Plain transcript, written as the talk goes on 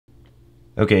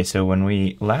Okay, so when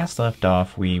we last left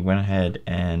off, we went ahead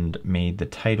and made the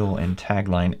title and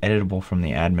tagline editable from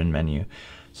the admin menu.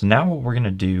 So now what we're going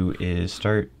to do is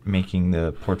start making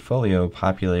the portfolio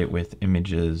populate with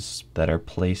images that are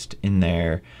placed in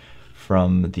there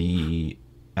from the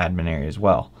admin area as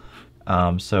well.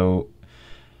 So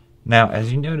now,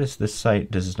 as you notice, this site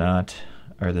does not,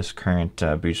 or this current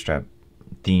Bootstrap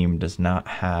theme does not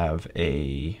have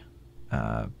a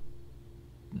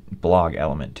blog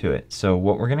element to it. So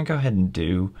what we're going to go ahead and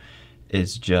do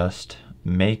is just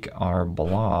make our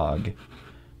blog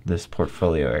this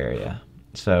portfolio area.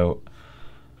 So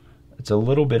it's a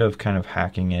little bit of kind of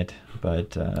hacking it,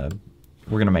 but we're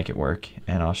going to make it work,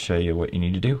 and I'll show you what you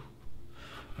need to do.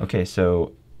 Okay,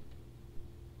 so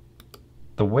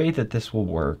the way that this will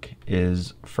work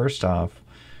is, first off,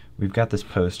 we've got this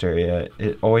post area.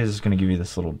 It always is going to give you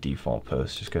this little default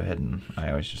post. Just go ahead and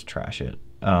I always just trash it.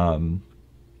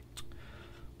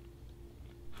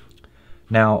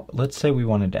 Now, let's say we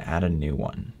wanted to add a new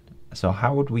one. So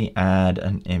how would we add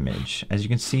an image? As you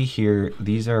can see here,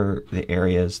 these are the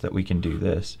areas that we can do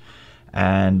this.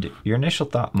 And your initial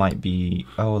thought might be,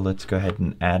 oh, let's go ahead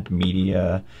and add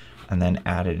media and then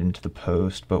add it into the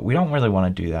post. But we don't really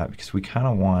want to do that because we kind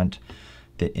of want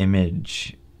the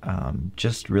image,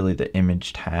 just really the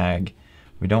image tag.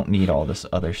 We don't need all this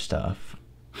other stuff.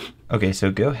 Okay, so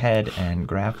go ahead and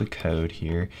grab the code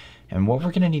here. And what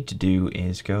we're going to need to do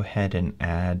is go ahead and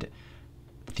add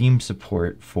theme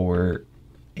support for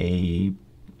a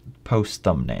post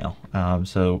thumbnail.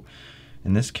 So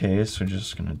in this case, we're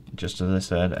just going to, just as I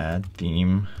said, add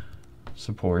theme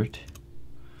support.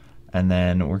 And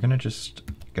then we're going to just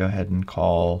go ahead and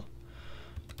call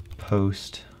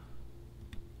post,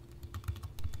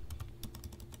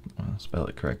 I'll spell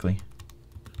it correctly,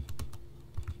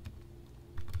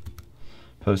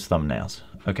 post thumbnails.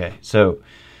 Okay, so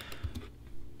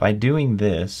by doing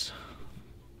this,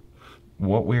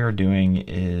 what we are doing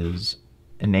is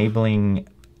enabling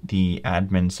the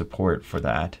admin support for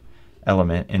that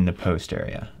element in the post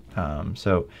area.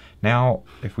 So now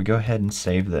if we go ahead and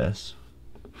save this,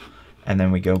 and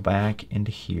then we go back into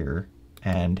here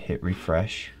and hit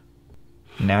refresh,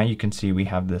 now you can see we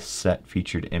have this set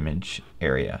featured image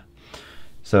area.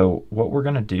 So what we're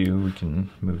going to do, we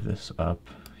can move this up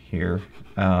here.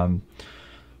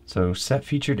 So set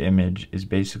featured image is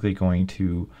basically going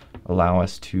to allow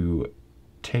us to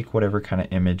take whatever kind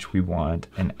of image we want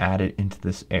and add it into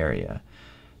this area.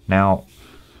 Now,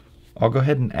 I'll go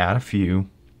ahead and add a few.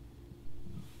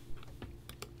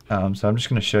 So I'm just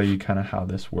going to show you kind of how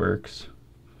this works.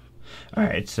 All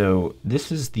right, so this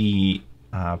is the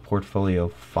portfolio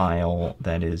file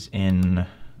that is in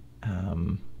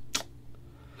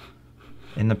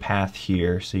the path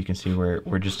here, so you can see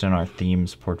we're just in our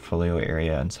themes portfolio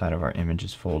area inside of our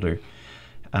images folder.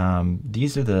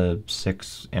 These are the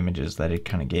 6 images that it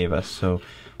kind of gave us, so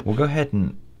we'll go ahead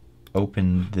and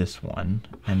open this one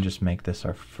and just make this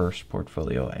our first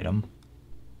portfolio item.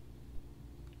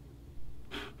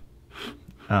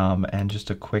 And just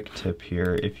a quick tip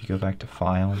here, if you go back to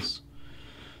files,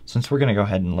 since we're going to go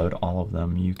ahead and load all of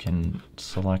them, you can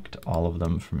select all of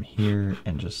them from here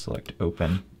and just select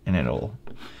open, and it'll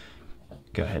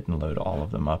go ahead and load all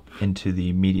of them up into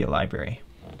the media library.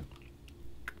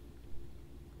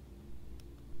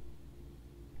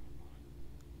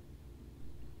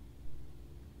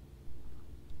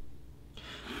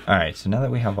 Alright, so now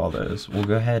that we have all those, we'll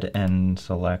go ahead and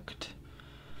select,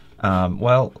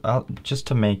 just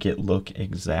to make it look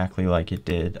exactly like it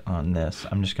did on this,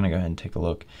 I'm just going to go ahead and take a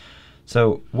look.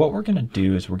 So what we're going to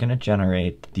do is we're going to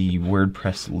generate the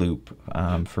WordPress loop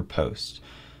for posts.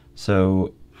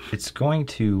 So it's going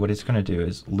to, what it's going to do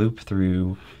is loop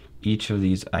through each of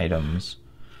these items.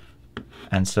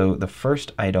 And so the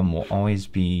first item will always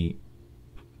be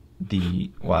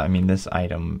this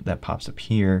item that pops up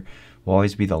here will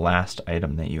always be the last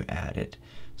item that you added.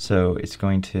 So it's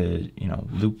going to,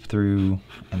 loop through.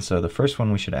 And so the first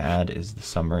one we should add is the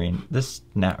summary. This is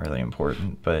not really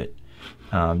important, but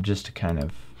just to kind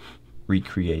of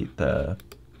recreate the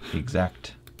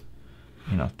exact,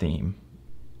 theme.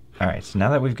 All right, so now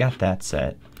that we've got that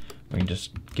set, we can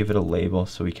just give it a label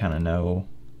so we kind of know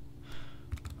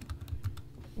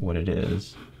what it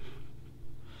is.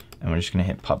 And we're just going to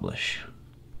hit publish.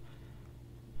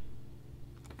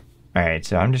 All right,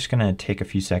 so I'm just going to take a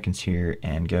few seconds here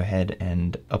and go ahead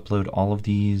and upload all of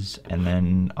these, and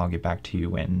then I'll get back to you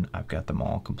when I've got them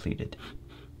all completed.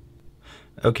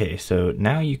 Okay, so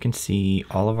now you can see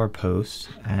all of our posts,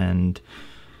 and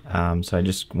so I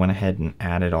just went ahead and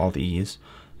added all these.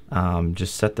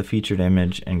 Just set the featured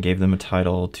image and gave them a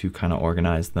title to kind of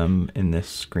organize them in this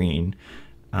screen.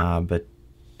 But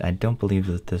I don't believe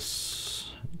that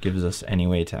this gives us any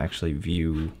way to actually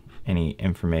view any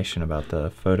information about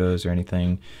the photos or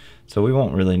anything, so we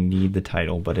won't really need the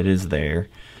title, but it is there.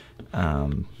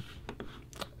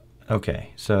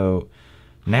 Okay, so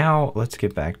now let's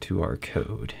get back to our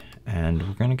code, and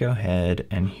we're going to go ahead,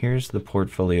 and here's the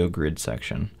portfolio grid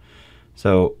section.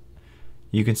 So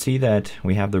you can see that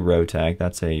we have the row tag.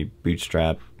 That's a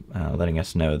Bootstrap letting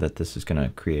us know that this is going to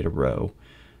create a row.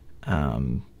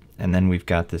 And then we've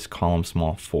got this column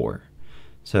small 4.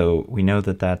 So we know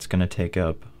that that's going to take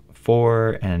up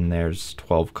 4, and there's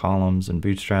 12 columns in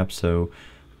Bootstrap, so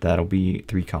that'll be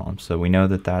 3 columns. So we know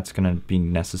that that's going to be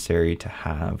necessary to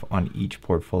have on each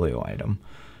portfolio item.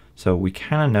 So we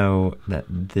kind of know that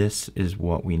this is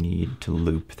what we need to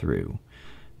loop through.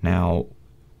 Now,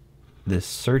 this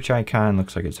search icon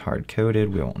looks like it's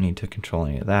hard-coded. We won't need to control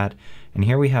any of that. And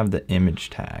here we have the image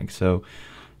tag. So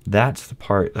that's the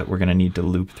part that we're going to need to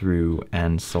loop through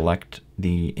and select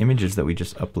the images that we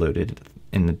just uploaded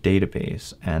in the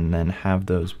database, and then have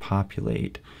those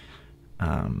populate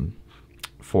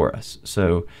for us.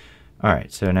 So, all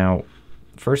right, so now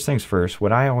first things first,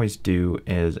 what I always do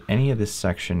is any of this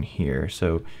section here,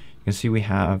 so you can see we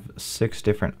have 6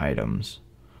 different items.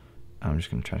 I'm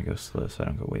just going to try to go slow so I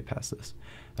don't go way past this.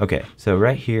 Okay, so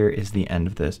right here is the end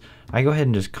of this. I go ahead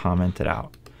and just comment it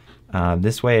out.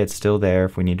 This way it's still there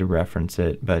if we need to reference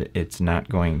it, but it's not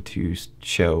going to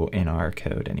show in our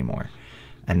code anymore.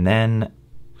 And then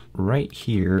right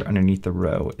here underneath the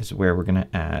row is where we're going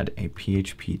to add a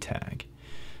PHP tag.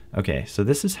 Okay, so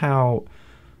this is how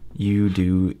you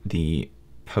do the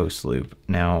post loop.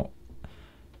 Now,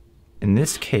 in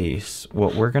this case,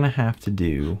 what we're going to have to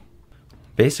do,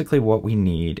 basically what we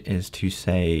need is to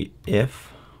say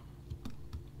if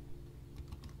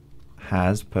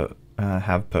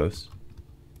have post,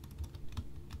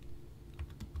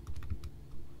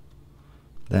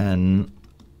 then,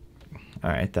 all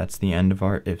right, that's the end of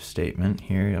our if statement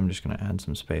here. I'm just going to add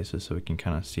some spaces so we can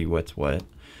kind of see what's what.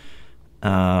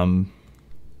 And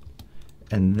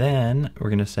then we're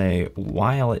going to say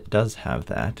while it does have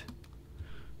that,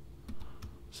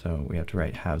 so we have to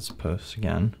write have posts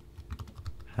again,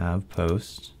 have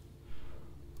posts.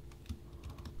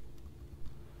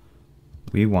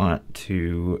 We want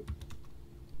to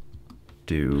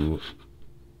do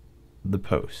the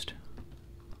post.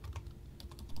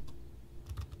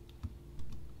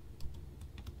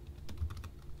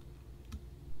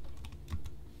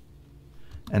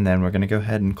 And then we're going to go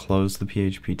ahead and close the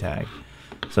PHP tag.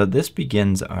 So this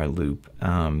begins our loop.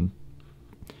 I'm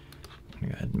going to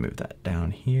go ahead and move that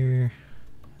down here.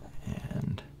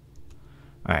 And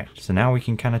all right, so now we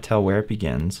can kind of tell where it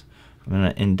begins. I'm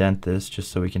going to indent this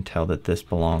just so we can tell that this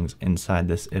belongs inside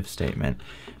this if statement.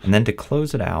 And then to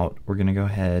close it out, we're going to go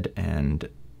ahead and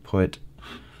put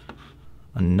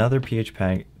another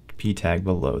PHP tag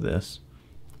below this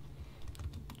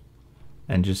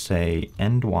and just say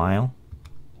end while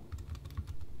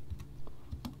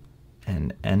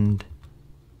and end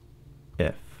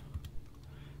if.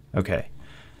 Okay,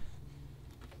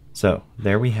 so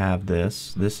there we have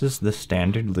this. This is the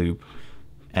standard loop,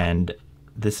 and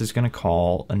this is going to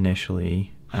call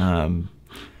initially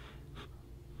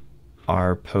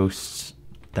our posts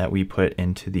that we put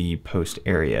into the post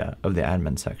area of the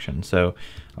admin section. So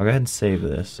I'll go ahead and save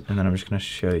this, and then I'm just going to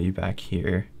show you back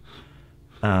here.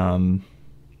 Sorry,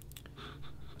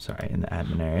 in the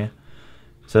admin area.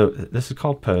 So this is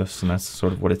called posts, and that's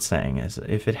sort of what it's saying is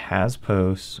if it has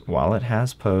posts, while it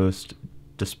has post,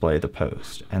 display the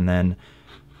post. And then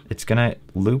it's going to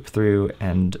loop through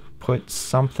and put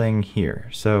something here.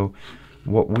 So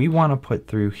what we want to put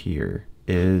through here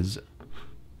is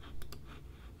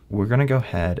we're going to go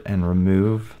ahead and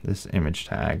remove this image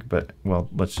tag, but well,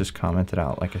 let's just comment it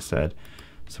out like I said.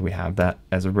 So we have that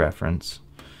as a reference,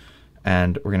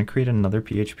 and we're going to create another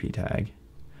PHP tag.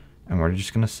 And we're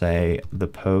just going to say the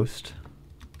post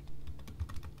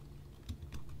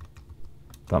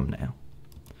thumbnail.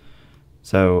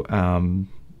 So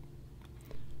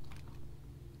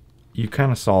you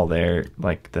kind of saw there,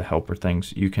 like the helper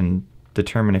things, you can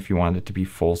determine if you want it to be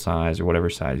full size or whatever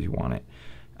size you want it.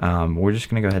 We're just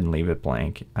going to go ahead and leave it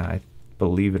blank. I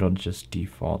believe it'll just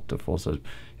default to full size.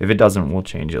 If it doesn't, we'll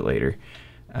change it later.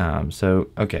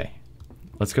 Okay,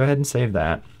 let's go ahead and save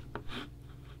that.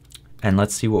 And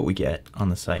let's see what we get on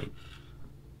the site.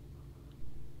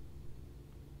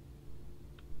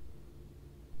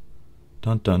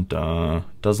 Dun dun dun.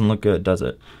 Doesn't look good, does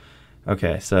it?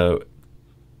 Okay, so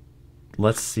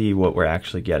let's see what we're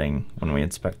actually getting when we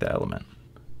inspect the element.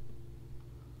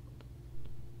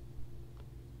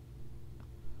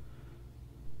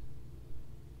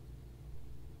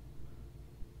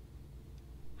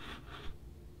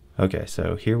 Okay,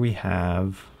 so here we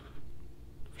have,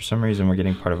 for some reason we're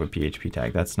getting part of a PHP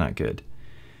tag. That's not good.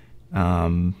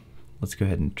 Let's go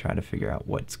ahead and try to figure out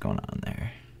what's going on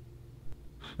there.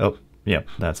 Oh, yep,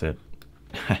 that's it.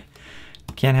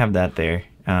 Can't have that there.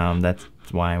 That's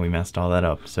why we messed all that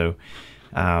up. So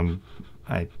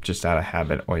I just out of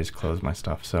habit always close my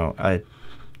stuff. So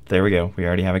there we go. We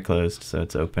already have it closed, so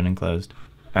it's open and closed.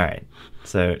 All right,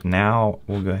 so now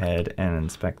we'll go ahead and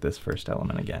inspect this first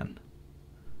element again.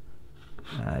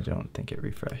 I don't think it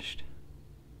refreshed.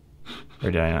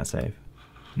 Or did I not save?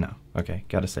 No. Okay,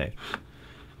 gotta save.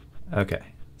 Okay,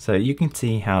 so you can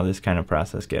see how this kind of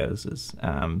process goes.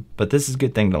 But this is a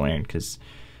good thing to learn because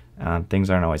things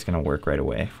aren't always going to work right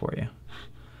away for you.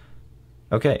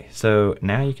 Okay, so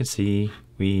now you can see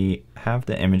we have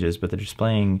the images, but they're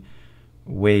displaying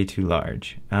way too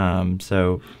large.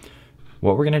 So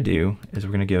what we're going to do is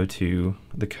we're going to go to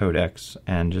the codex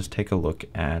and just take a look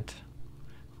at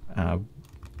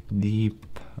the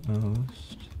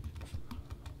post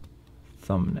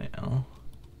thumbnail.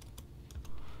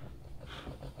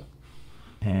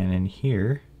 And in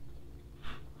here,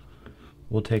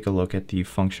 we'll take a look at the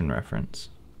function reference.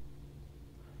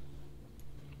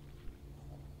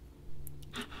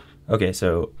 Okay,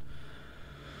 so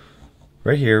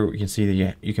right here we can see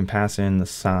that you can pass in the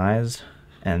size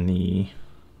and the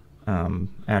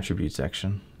attribute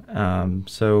section.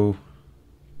 So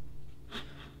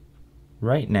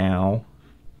right now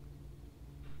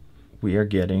we are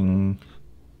getting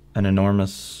an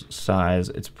enormous size.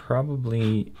 It's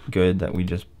probably good that we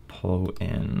just pull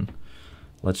in,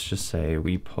 let's just say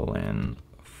we pull in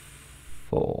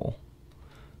full.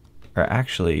 Or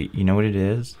actually, you know what it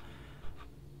is?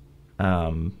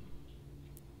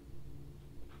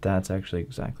 That's actually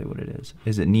exactly what it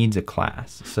is it needs a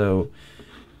class. So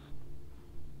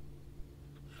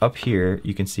up here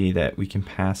you can see that we can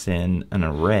pass in an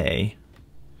array.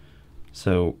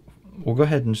 So we'll go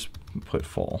ahead and just put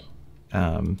full.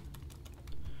 And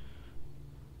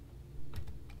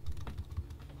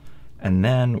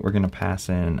then we're going to pass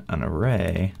in an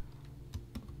array,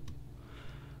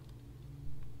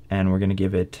 and we're going to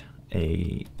give it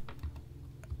a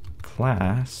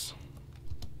class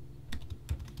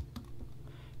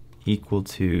equal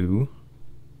to,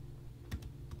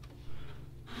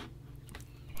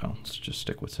 well, let's just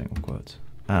stick with single quotes,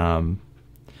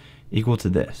 equal to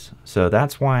this. So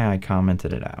that's why I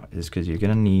commented it out, is because you're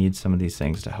going to need some of these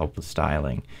things to help with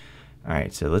styling. All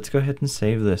right, so let's go ahead and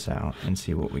save this out and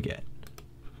see what we get.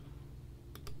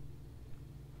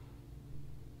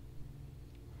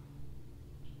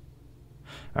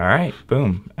 All right,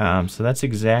 boom. So that's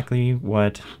exactly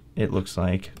what it looks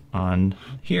like on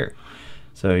here.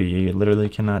 So you literally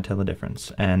cannot tell the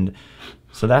difference. And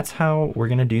so that's how we're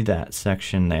going to do that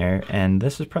section there. And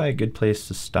this is probably a good place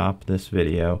to stop this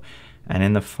video. And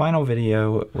in the final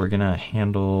video, we're going to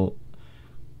handle,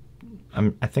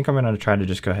 I think I'm going to try to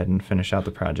just go ahead and finish out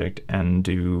the project and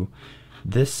do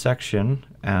this section.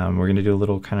 We're going to do a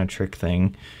little kind of trick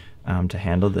thing to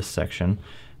handle this section.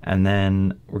 And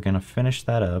then we're going to finish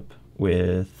that up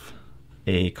with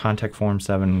a contact form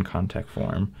 7 contact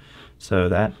form. So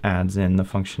that adds in the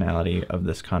functionality of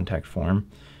this contact form.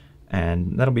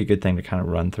 And that'll be a good thing to kind of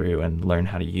run through and learn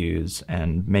how to use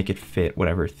and make it fit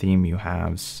whatever theme you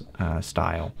have's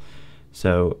style.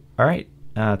 So, all right,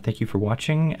 thank you for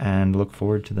watching and look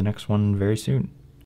forward to the next one very soon.